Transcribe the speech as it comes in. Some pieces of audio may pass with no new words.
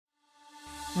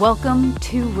Welcome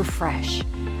to Refresh,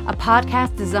 a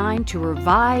podcast designed to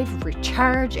revive,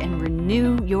 recharge, and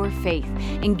renew your faith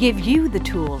and give you the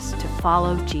tools to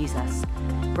follow Jesus.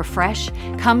 Refresh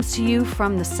comes to you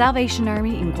from the Salvation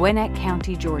Army in Gwinnett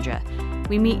County, Georgia.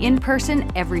 We meet in person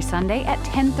every Sunday at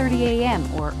 10:30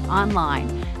 a.m. or online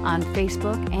on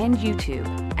Facebook and YouTube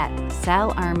at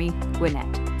Sal Army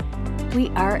Gwinnett. We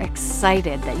are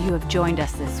excited that you have joined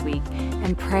us this week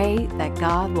and pray that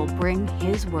God will bring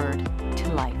His Word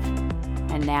to life.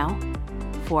 And now,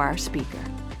 for our speaker.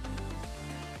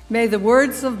 May the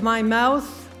words of my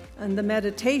mouth and the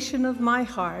meditation of my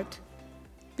heart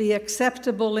be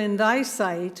acceptable in thy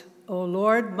sight, O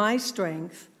Lord, my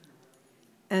strength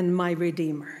and my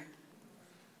Redeemer.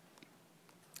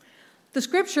 The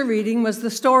scripture reading was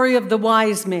the story of the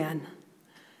wise man.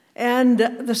 And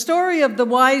the story of the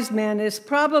wise man is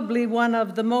probably one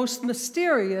of the most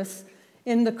mysterious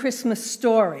in the Christmas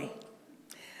story.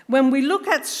 When we look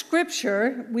at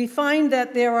Scripture, we find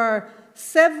that there are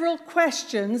several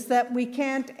questions that we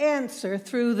can't answer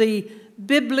through the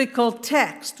biblical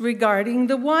text regarding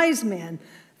the wise man.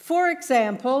 For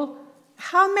example,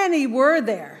 how many were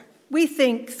there? We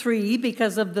think 3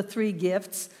 because of the 3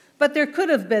 gifts, but there could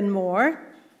have been more.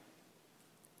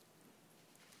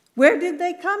 Where did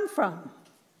they come from?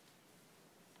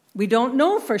 We don't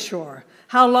know for sure.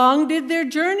 How long did their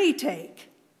journey take?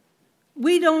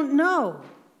 We don't know.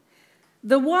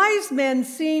 The wise men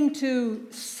seem to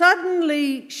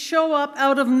suddenly show up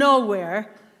out of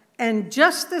nowhere, and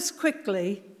just as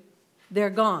quickly, they're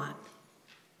gone.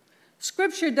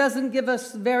 Scripture doesn't give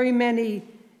us very many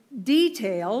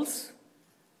details,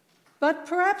 but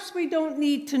perhaps we don't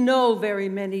need to know very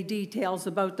many details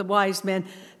about the wise men,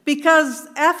 because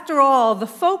after all, the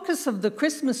focus of the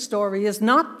Christmas story is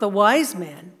not the wise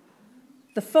man.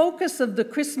 The focus of the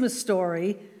Christmas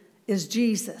story is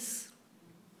Jesus.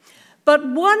 But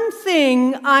one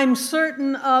thing I'm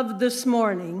certain of this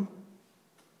morning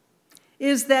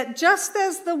is that just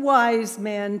as the wise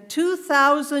man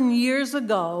 2,000 years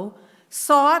ago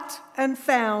sought and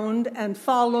found and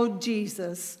followed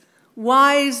Jesus,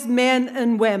 wise men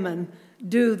and women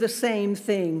do the same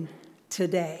thing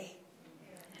today.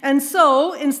 And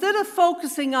so, instead of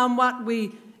focusing on what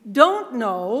we don't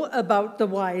know about the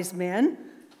wise men,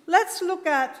 let's look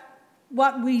at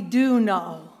what we do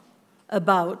know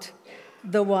about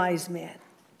the wise man.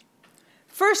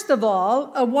 First of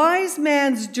all, a wise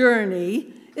man's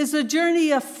journey is a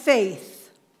journey of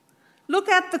faith. Look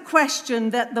at the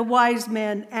question that the wise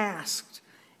man asked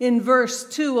in verse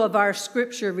 2 of our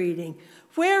scripture reading.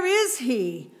 Where is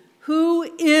he who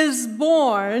is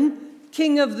born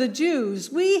King of the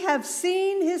Jews? We have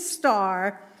seen his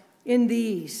star in the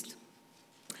east.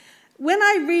 When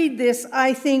I read this,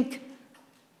 I think,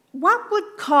 what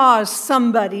would cause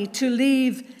somebody to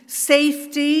leave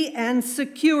safety and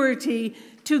security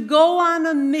to go on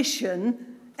a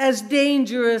mission as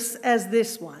dangerous as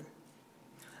this one?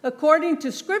 According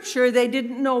to Scripture, they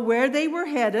didn't know where they were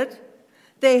headed.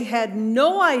 They had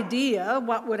no idea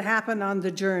what would happen on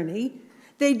the journey.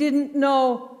 They didn't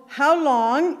know how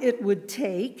long it would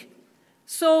take.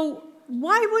 So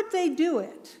why would they do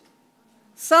it?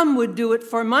 Some would do it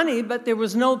for money, but there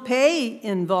was no pay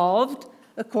involved,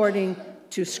 according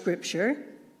to Scripture.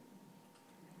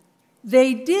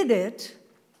 They did it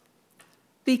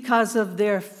because of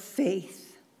their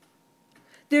faith.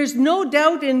 There's no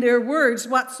doubt in their words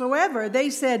whatsoever. They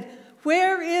said,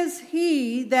 where is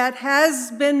he that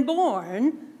has been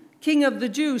born King of the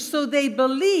Jews? So they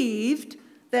believed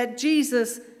that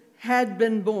Jesus had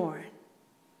been born.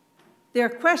 Their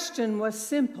question was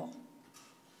simple.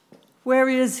 Where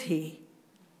is he?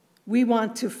 We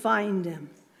want to find him.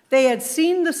 They had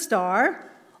seen the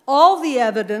star. All the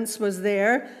evidence was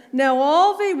there. Now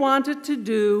all they wanted to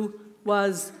do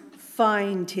was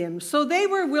find him. So they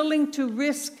were willing to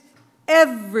risk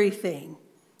everything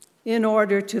in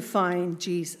order to find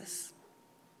Jesus.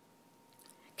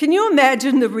 Can you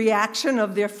imagine the reaction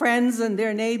of their friends and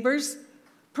their neighbors?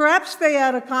 Perhaps they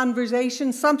had a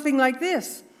conversation something like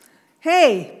this.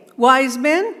 Hey, wise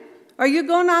men, are you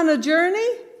going on a journey?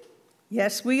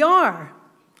 Yes, we are.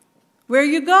 Where are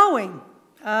you going?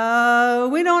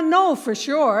 We don't know for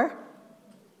sure.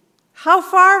 How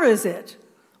far is it?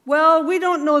 Well, we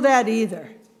don't know that either.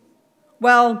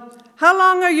 Well, how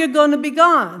long are you going to be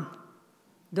gone?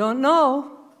 Don't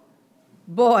know.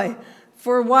 Boy,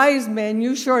 for wise men,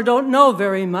 you sure don't know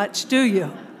very much, do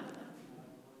you?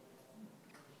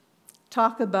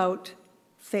 Talk about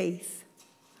faith.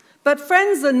 But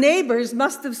friends and neighbors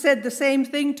must have said the same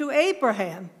thing to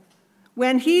Abraham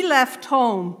when he left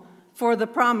home for the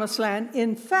promised land.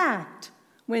 In fact,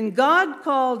 When God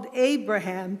called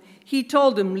Abraham, he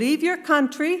told him, leave your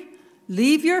country,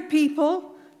 leave your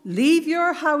people, leave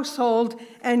your household,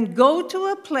 and go to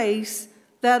a place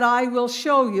that I will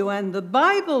show you. And the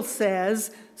Bible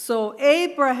says, so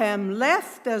Abraham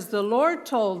left as the Lord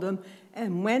told him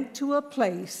and went to a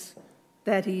place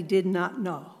that he did not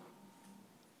know.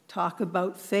 Talk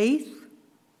about faith.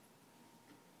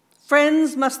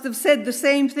 Friends must have said the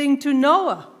same thing to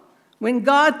Noah when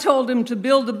God told him to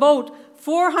build a boat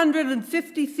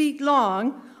 450 feet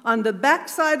long on the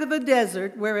backside of a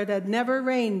desert where it had never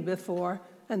rained before.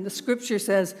 And the scripture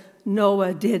says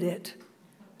Noah did it.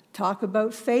 Talk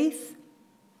about faith.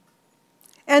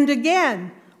 And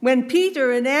again, when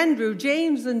Peter and Andrew,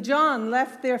 James and John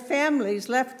left their families,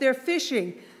 left their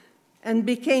fishing, and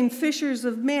became fishers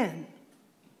of men.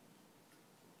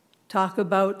 Talk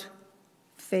about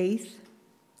faith.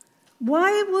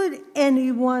 Why would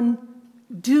anyone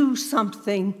do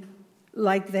something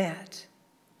like that?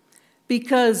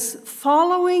 Because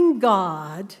following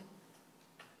God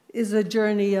is a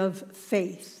journey of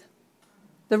faith.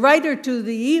 The writer to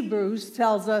the Hebrews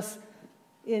tells us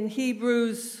in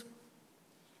Hebrews,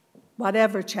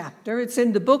 whatever chapter, it's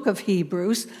in the book of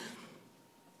Hebrews,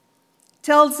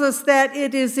 tells us that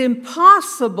it is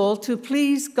impossible to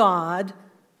please God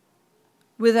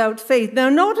without faith. Now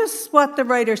notice what the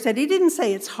writer said. He didn't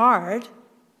say it's hard.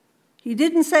 He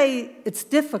didn't say it's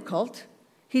difficult.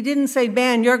 He didn't say,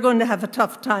 man, you're going to have a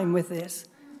tough time with this.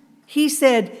 He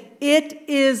said, it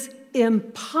is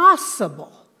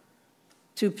impossible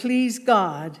to please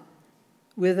God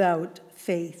without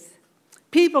faith.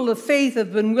 People of faith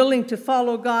have been willing to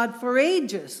follow God for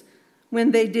ages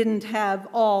when they didn't have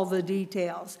all the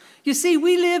details. You see,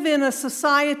 we live in a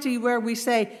society where we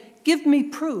say, give me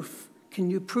proof. Can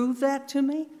you prove that to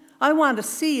me? I want to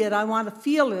see it. I want to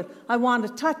feel it. I want to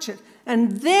touch it.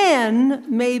 And then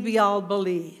maybe I'll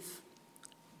believe.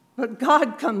 But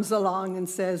God comes along and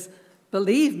says,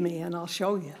 believe me and I'll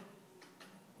show you.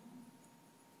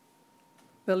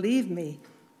 Believe me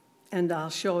and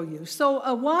I'll show you. So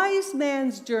a wise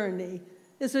man's journey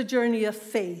is a journey of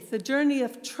faith, a journey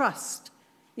of trust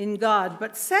in God.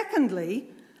 But secondly,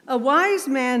 a wise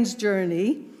man's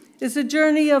journey is a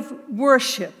journey of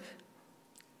worship.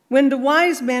 When the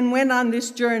wise men went on this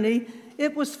journey,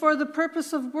 it was for the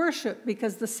purpose of worship,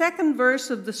 because the second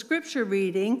verse of the scripture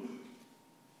reading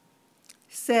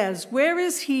says, where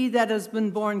is he that has been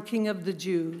born King of the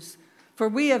Jews? For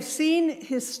we have seen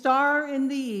his star in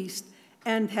the east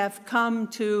and have come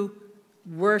to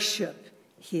worship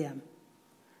him.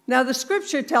 Now, the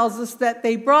scripture tells us that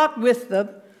they brought with them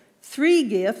 3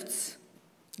 gifts: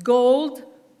 gold,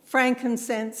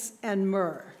 frankincense, and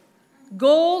myrrh.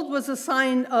 Gold was a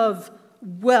sign of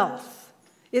wealth.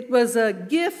 It was a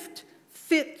gift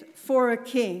fit for a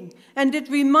king. And it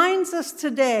reminds us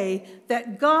today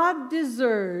that God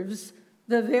deserves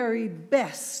the very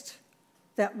best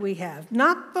that we have.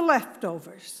 Not the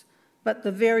leftovers, but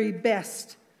the very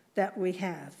best that we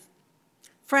have.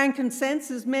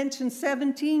 Frankincense is mentioned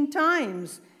 17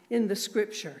 times in the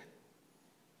scripture.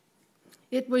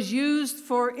 It was used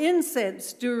for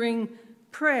incense during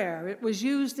prayer. It was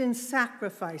used in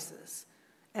sacrifices.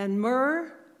 And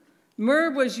myrrh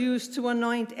was used to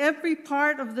anoint every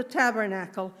part of the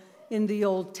tabernacle in the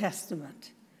Old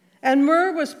Testament. And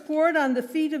myrrh was poured on the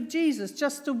feet of Jesus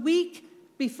just a week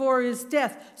before his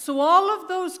death. So all of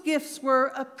those gifts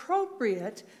were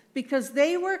appropriate because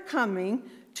they were coming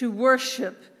to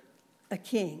worship a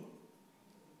king.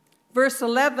 Verse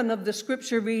 11 of the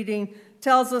scripture reading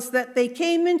tells us that they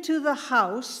came into the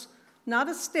house, not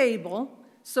a stable,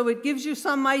 so it gives you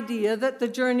some idea that the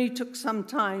journey took some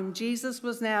time. Jesus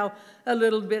was now a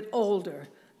little bit older.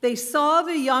 They saw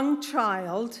the young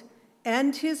child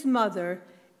and his mother,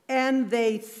 and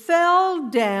they fell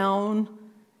down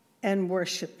and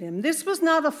worshiped him. This was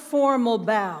not a formal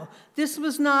bow. This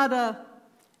was not a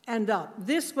and up.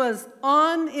 This was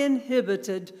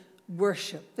uninhibited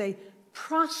worship. They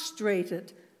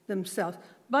prostrated themselves.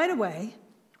 By the way,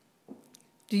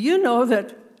 do you know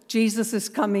that Jesus is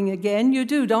coming again? You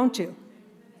do, don't you?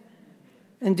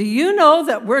 And do you know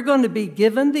that we're going to be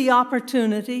given the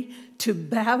opportunity to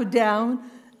bow down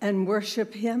and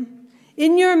worship him?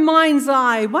 In your mind's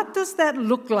eye, what does that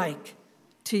look like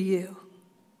to you?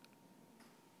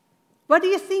 What do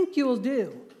you think you'll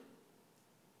do?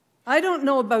 I don't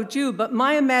know about you, but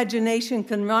my imagination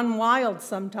can run wild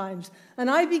sometimes. And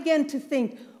I begin to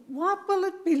think, what will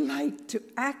it be like to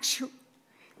actually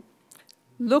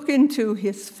look into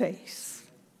his face?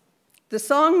 The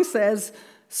song says,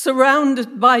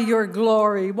 surrounded by your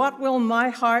glory, what will my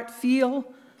heart feel?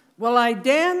 Will I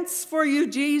dance for you,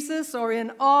 Jesus, or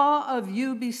in awe of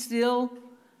you be still?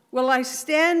 Will I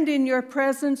stand in your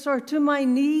presence, or to my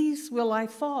knees will I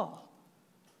fall?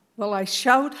 Will I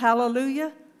shout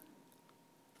hallelujah?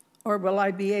 Or will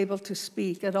I be able to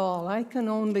speak at all? I can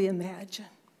only imagine.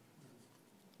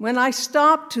 When I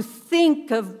stop to think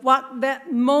of what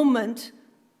that moment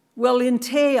will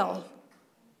entail,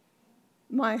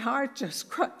 my heart just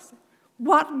cries.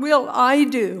 What will I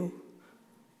do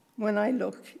when I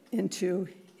look into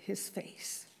his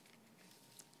face?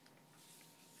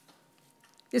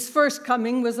 His first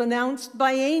coming was announced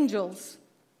by angels.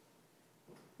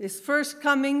 His first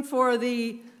coming for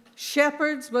the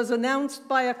shepherds was announced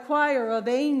by a choir of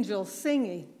angels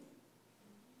singing.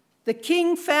 The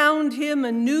king found him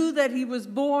and knew that he was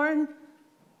born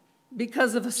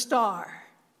because of a star.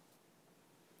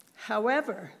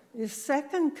 However, his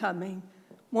second coming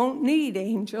won't need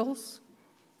angels.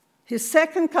 His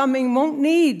second coming won't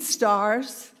need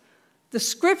stars. The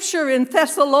scripture in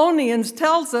Thessalonians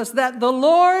tells us that the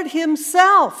Lord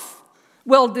himself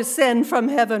will descend from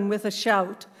heaven with a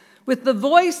shout, with the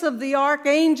voice of the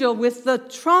archangel, with the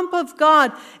trump of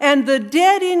God, and the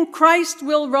dead in Christ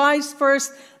will rise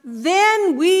first.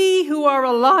 Then we who are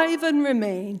alive and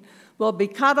remain will be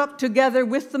caught up together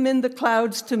with them in the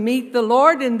clouds to meet the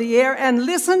Lord in the air. And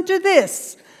listen to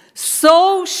this,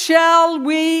 so shall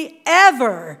we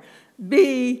ever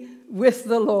be with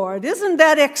the Lord. Isn't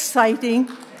that exciting?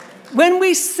 When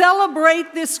we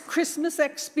celebrate this Christmas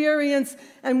experience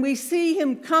and we see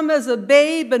him come as a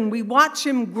babe and we watch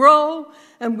him grow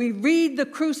and we read the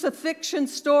crucifixion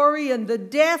story and the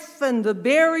death and the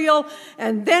burial,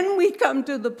 and then we come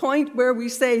to the point where we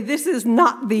say, this is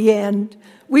not the end.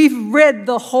 We've read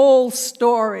the whole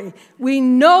story. We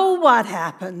know what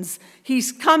happens.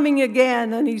 He's coming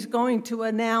again, and he's going to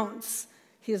announce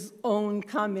his own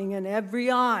coming, and every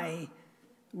eye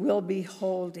will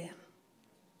behold him.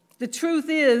 The truth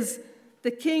is,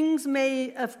 the kings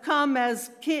may have come as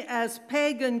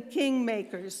pagan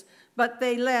kingmakers, but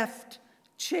they left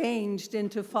changed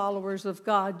into followers of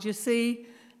God. You see,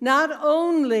 not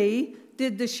only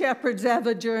did the shepherds have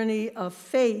a journey of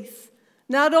faith,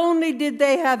 not only did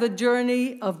they have a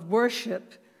journey of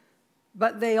worship,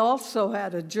 but they also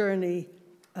had a journey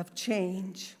of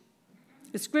change.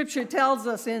 The scripture tells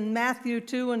us in Matthew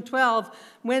 2:12,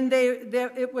 when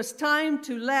it was time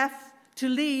to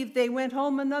leave, they went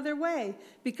home another way,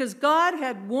 because God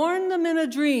had warned them in a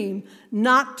dream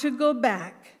not to go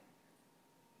back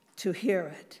to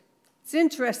hear it. It's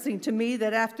interesting to me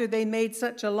that after they made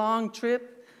such a long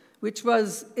trip, which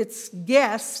was, it's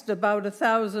guessed, about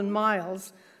 1,000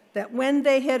 miles, that when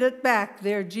they headed back,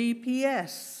 their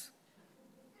GPS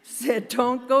said,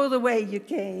 don't go the way you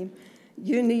came.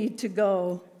 You need to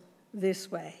go this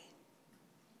way.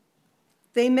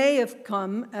 They may have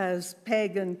come as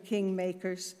pagan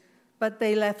kingmakers, but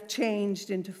they left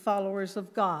changed into followers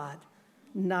of God,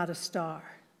 not a star.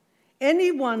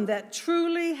 Anyone that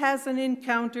truly has an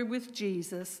encounter with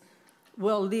Jesus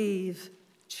will leave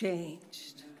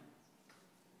changed.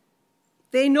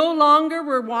 They no longer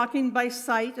were walking by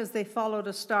sight as they followed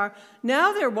a star.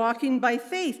 Now they're walking by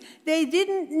faith. They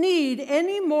didn't need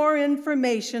any more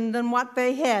information than what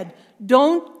they had.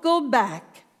 Don't go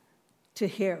back to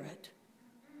hear it.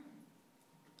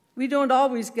 We don't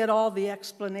always get all the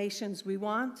explanations we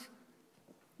want.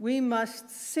 We must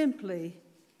simply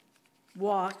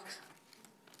walk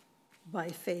by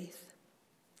faith.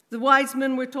 The wise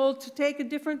men were told to take a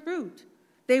different route.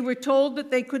 They were told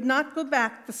that they could not go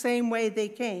back the same way they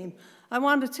came. I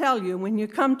want to tell you, when you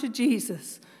come to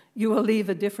Jesus, you will leave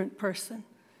a different person.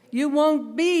 You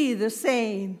won't be the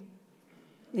same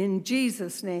in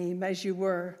Jesus' name as you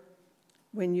were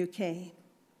when you came.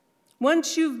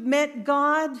 Once you've met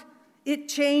God, it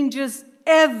changes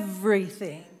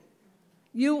everything.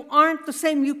 You aren't the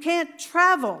same. You can't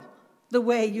travel the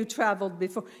way you traveled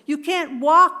before. You can't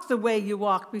walk the way you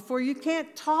walked before. You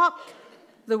can't talk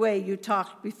the way you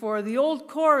talked before. The old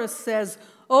chorus says,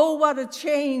 oh, what a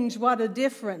change, what a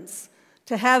difference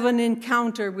to have an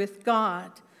encounter with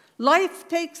God. Life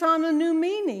takes on a new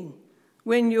meaning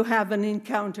when you have an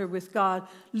encounter with God.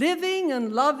 Living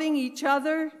and loving each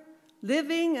other,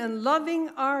 living and loving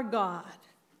our God.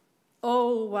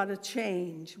 Oh, what a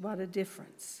change, what a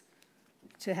difference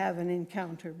to have an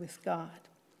encounter with God.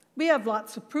 We have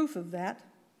lots of proof of that.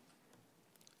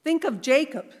 Think of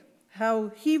Jacob,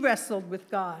 how he wrestled with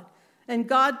God, and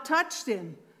God touched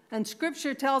him. And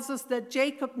Scripture tells us that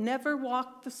Jacob never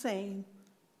walked the same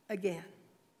again.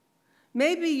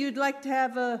 Maybe you'd like to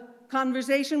have a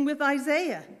conversation with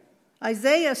Isaiah.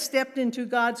 Isaiah stepped into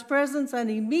God's presence,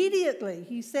 and immediately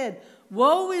he said,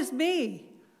 woe is me,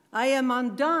 I am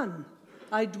undone.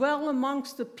 I dwell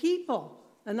amongst a people,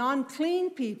 an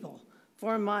unclean people,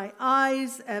 for my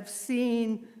eyes have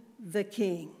seen the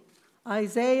King.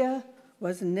 Isaiah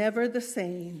was never the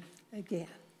same again.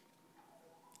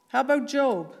 How about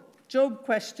Job? Job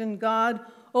questioned God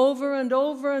over and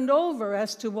over and over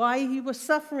as to why he was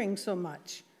suffering so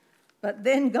much. But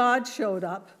then God showed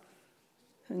up,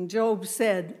 and Job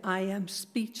said, I am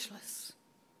speechless.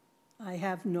 I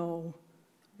have no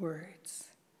words.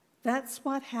 That's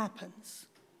what happens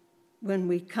when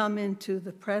we come into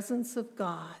the presence of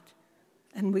God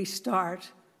and we start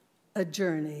a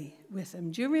journey with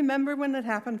him. Do you remember when it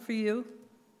happened for you?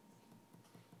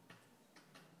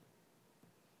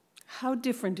 How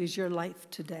different is your life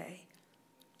today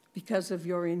because of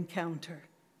your encounter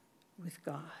with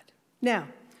God? Now,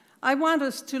 I want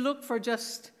us to look for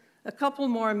just a couple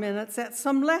more minutes at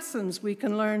some lessons we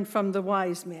can learn from the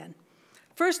wise men.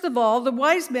 First of all, the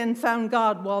wise men found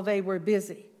God while they were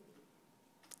busy.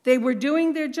 They were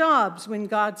doing their jobs when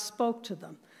God spoke to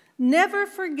them. Never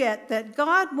forget that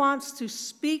God wants to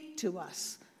speak to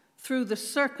us through the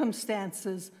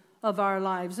circumstances of our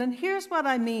lives. And here's what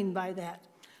I mean by that.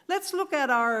 Let's look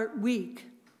at our week.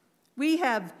 We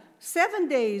have 7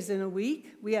 days in a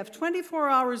week. We have 24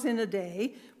 hours in a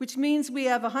day, which means we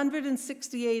have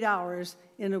 168 hours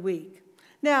in a week.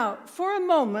 Now, for a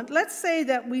moment, let's say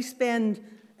that we spend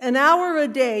an hour a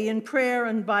day in prayer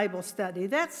and Bible study.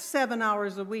 That's 7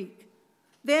 hours a week.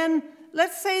 Then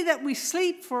let's say that we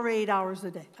sleep for 8 hours a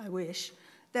day. I wish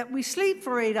that we sleep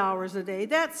for 8 hours a day.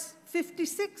 That's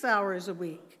 56 hours a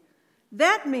week.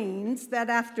 That means that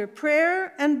after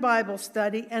prayer and Bible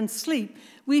study and sleep,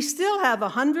 we still have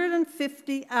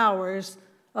 150 hours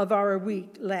of our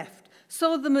week left.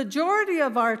 So the majority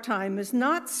of our time is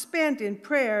not spent in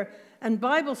prayer and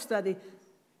Bible study.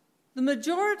 The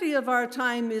majority of our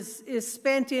time is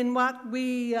spent in what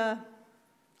we,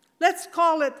 let's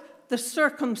call it the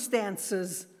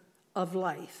circumstances of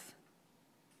life.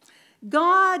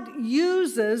 God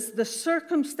uses the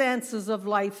circumstances of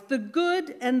life, the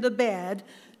good and the bad,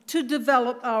 to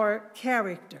develop our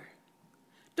character.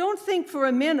 Don't think for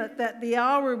a minute that the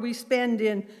hour we spend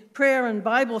in prayer and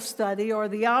Bible study or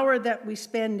the hour that we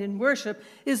spend in worship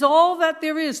is all that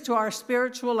there is to our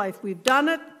spiritual life. We've done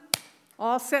it,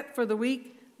 all set for the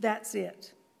week, that's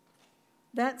it.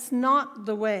 That's not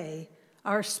the way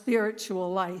our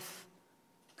spiritual life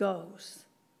goes.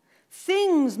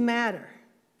 Things matter.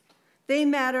 They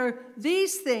matter.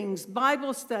 These things,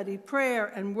 Bible study,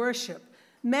 prayer, and worship,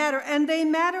 matter, and they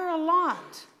matter a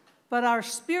lot. But our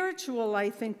spiritual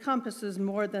life encompasses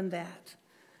more than that.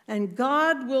 And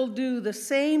God will do the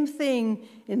same thing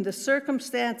in the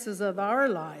circumstances of our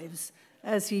lives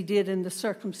as he did in the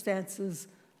circumstances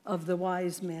of the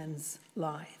wise men's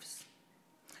lives.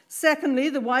 Secondly,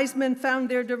 the wise men found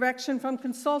their direction from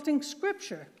consulting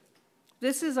Scripture.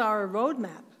 This is our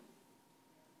roadmap.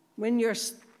 When you're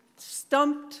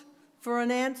stumped for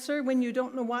an answer, when you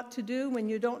don't know what to do, when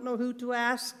you don't know who to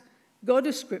ask, go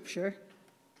to Scripture.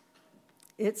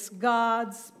 It's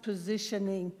God's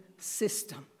positioning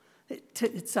system.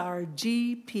 It's our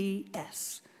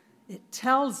GPS. It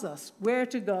tells us where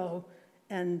to go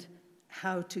and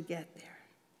how to get there.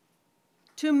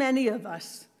 Too many of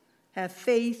us have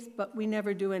faith, but we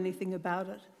never do anything about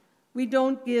it. We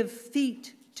don't give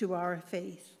feet to our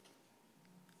faith.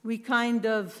 We kind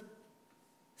of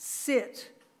sit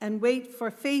and wait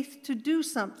for faith to do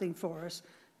something for us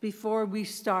before we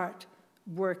start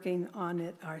working on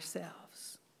it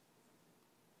ourselves.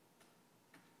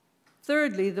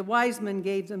 Thirdly, the wise men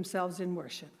gave themselves in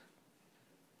worship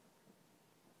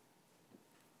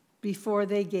before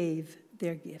they gave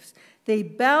their gifts. They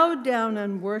bowed down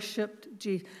and worshiped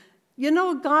Jesus. You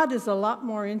know, God is a lot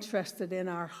more interested in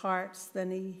our hearts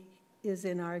than he is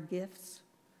in our gifts.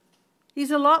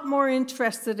 He's a lot more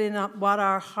interested in what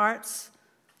our hearts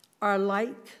are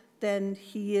like than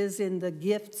he is in the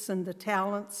gifts and the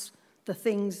talents, the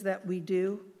things that we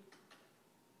do.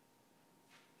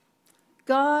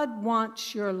 God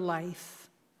wants your life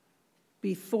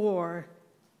before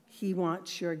he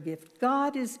wants your gift.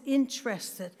 God is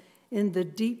interested in the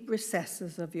deep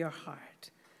recesses of your heart.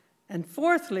 And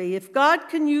fourthly, if God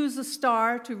can use a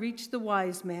star to reach the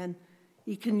wise men,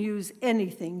 he can use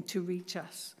anything to reach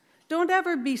us. Don't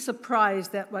ever be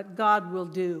surprised at what God will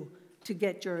do to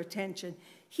get your attention.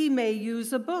 He may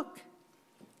use a book.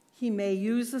 He may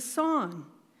use a song.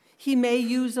 He may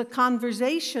use a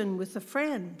conversation with a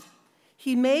friend.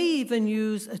 He may even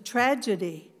use a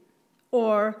tragedy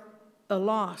or a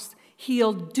loss.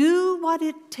 He'll do what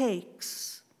it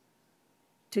takes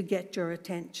to get your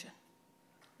attention.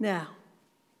 Now,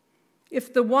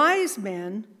 if the wise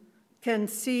men can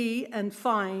see and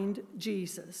find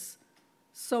Jesus,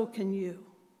 so can you.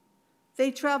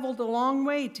 They traveled a long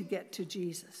way to get to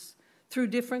Jesus, through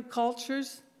different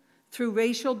cultures, through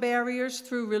racial barriers,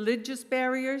 through religious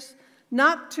barriers,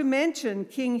 not to mention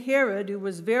King Herod, who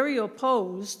was very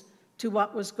opposed to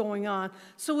what was going on.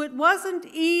 So it wasn't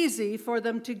easy for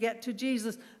them to get to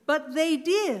Jesus, but they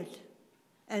did.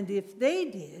 And if they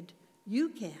did, you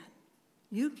can,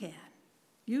 you can,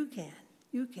 you can,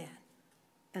 you can,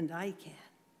 and I can.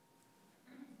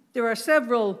 There are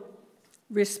several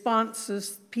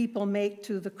responses people make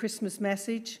to the Christmas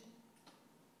message.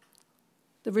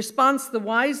 The response the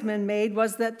wise men made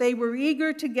was that they were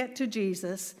eager to get to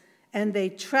Jesus, and they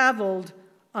traveled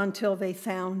until they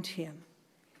found him.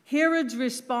 Herod's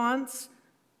response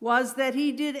was that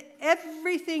he did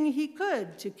everything he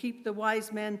could to keep the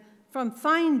wise men from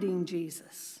finding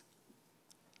Jesus.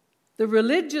 The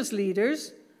religious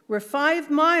leaders were 5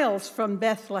 miles from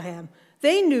Bethlehem.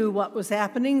 They knew what was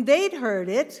happening. They'd heard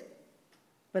it,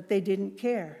 but they didn't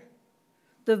care.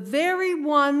 The very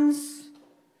ones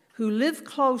who lived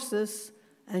closest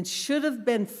and should have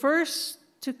been first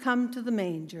to come to the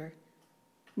manger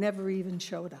never even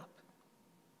showed up.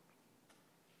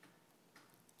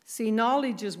 See,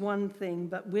 knowledge is one thing,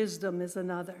 but wisdom is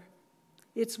another.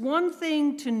 It's one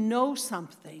thing to know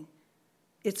something.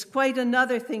 It's quite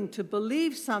another thing to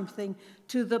believe something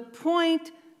to the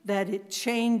point that it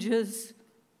changes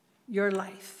your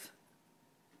life.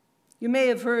 You may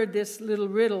have heard this little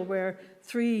riddle where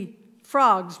 3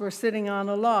 frogs were sitting on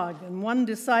a log, and one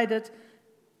decided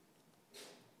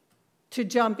to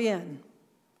jump in.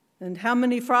 And how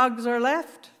many frogs are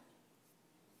left?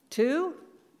 2?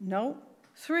 No,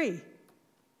 3.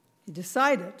 He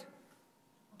decided,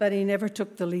 but he never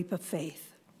took the leap of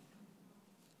faith.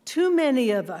 Too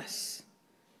many of us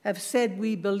have said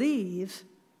we believe,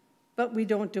 but we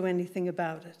don't do anything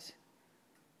about it.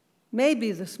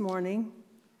 Maybe this morning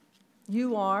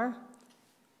you are,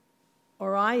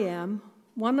 or I am,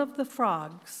 one of the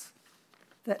frogs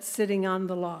that's sitting on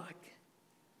the log.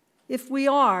 If we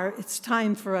are, it's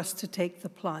time for us to take the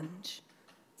plunge.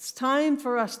 It's time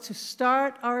for us to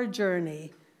start our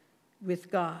journey with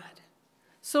God.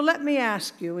 So let me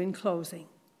ask you in closing,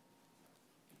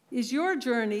 is your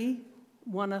journey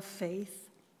one of faith?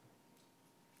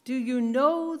 Do you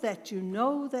know that you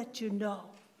know that you know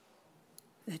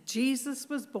that Jesus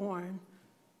was born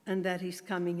and that he's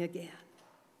coming again?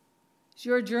 Is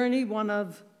your journey one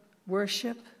of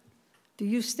worship? Do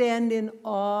you stand in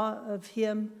awe of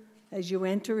him as you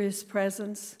enter his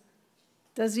presence?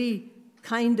 Does he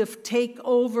kind of take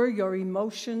over your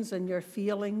emotions and your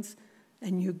feelings,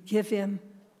 and you give him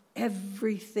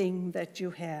everything that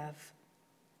you have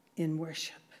in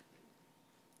worship?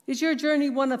 Is your journey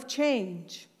one of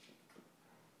change?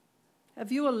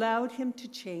 Have you allowed him to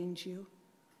change you?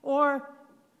 Or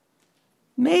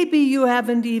maybe you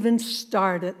haven't even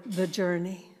started the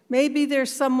journey. Maybe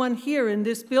there's someone here in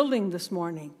this building this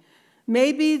morning.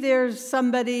 Maybe there's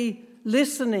somebody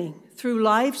listening through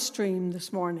live stream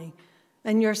this morning,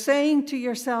 and you're saying to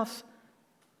yourself,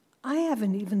 I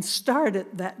haven't even started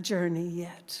that journey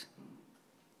yet.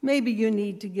 Maybe you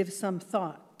need to give some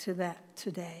thought to that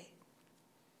today.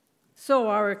 So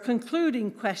our concluding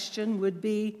question would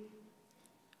be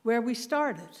where we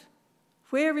started.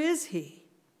 Where is he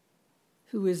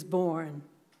who is born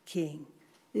King?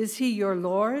 Is he your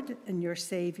Lord and your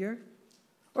Savior?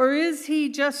 Or is he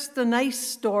just a nice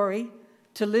story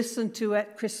to listen to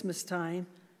at Christmas time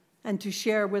and to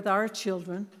share with our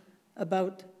children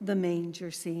about the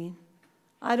manger scene?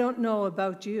 I don't know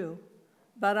about you,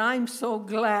 but I'm so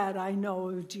glad I know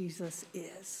who Jesus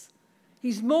is.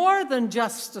 He's more than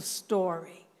just a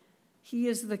story. He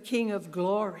is the King of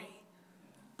glory.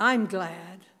 I'm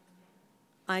glad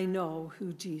I know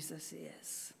who Jesus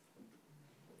is.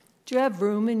 Do you have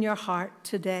room in your heart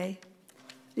today?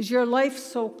 Is your life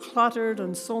so cluttered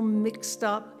and so mixed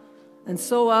up and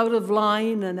so out of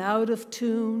line and out of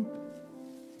tune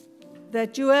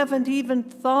that you haven't even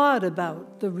thought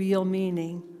about the real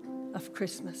meaning of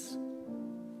Christmas?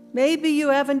 Maybe you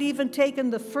haven't even taken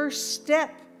the first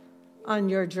step on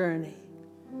your journey.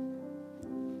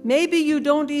 Maybe you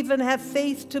don't even have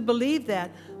faith to believe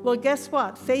that. Well, guess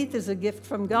what? Faith is a gift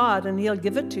from God, and he'll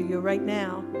give it to you right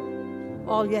now.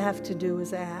 All you have to do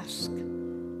is ask.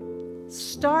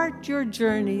 Start your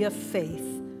journey of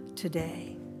faith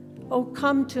today. Oh,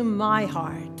 come to my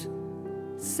heart.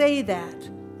 Say that.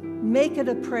 Make it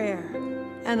a prayer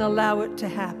and allow it to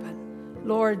happen.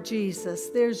 Lord Jesus,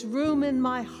 there's room in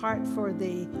my heart for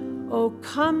thee. Oh,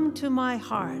 come to my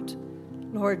heart.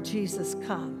 Lord Jesus,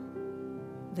 come.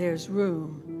 There's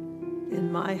room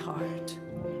in my heart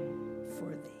for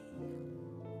thee.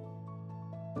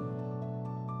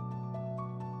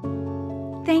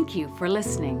 Thank you for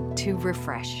listening to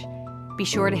Refresh. Be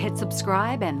sure to hit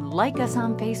subscribe and like us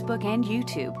on Facebook and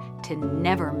YouTube to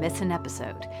never miss an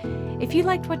episode. If you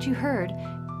liked what you heard,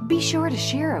 be sure to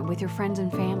share it with your friends and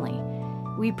family.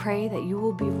 We pray that you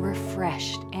will be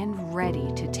refreshed and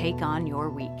ready to take on your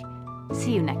week.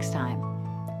 See you next time.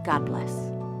 God bless.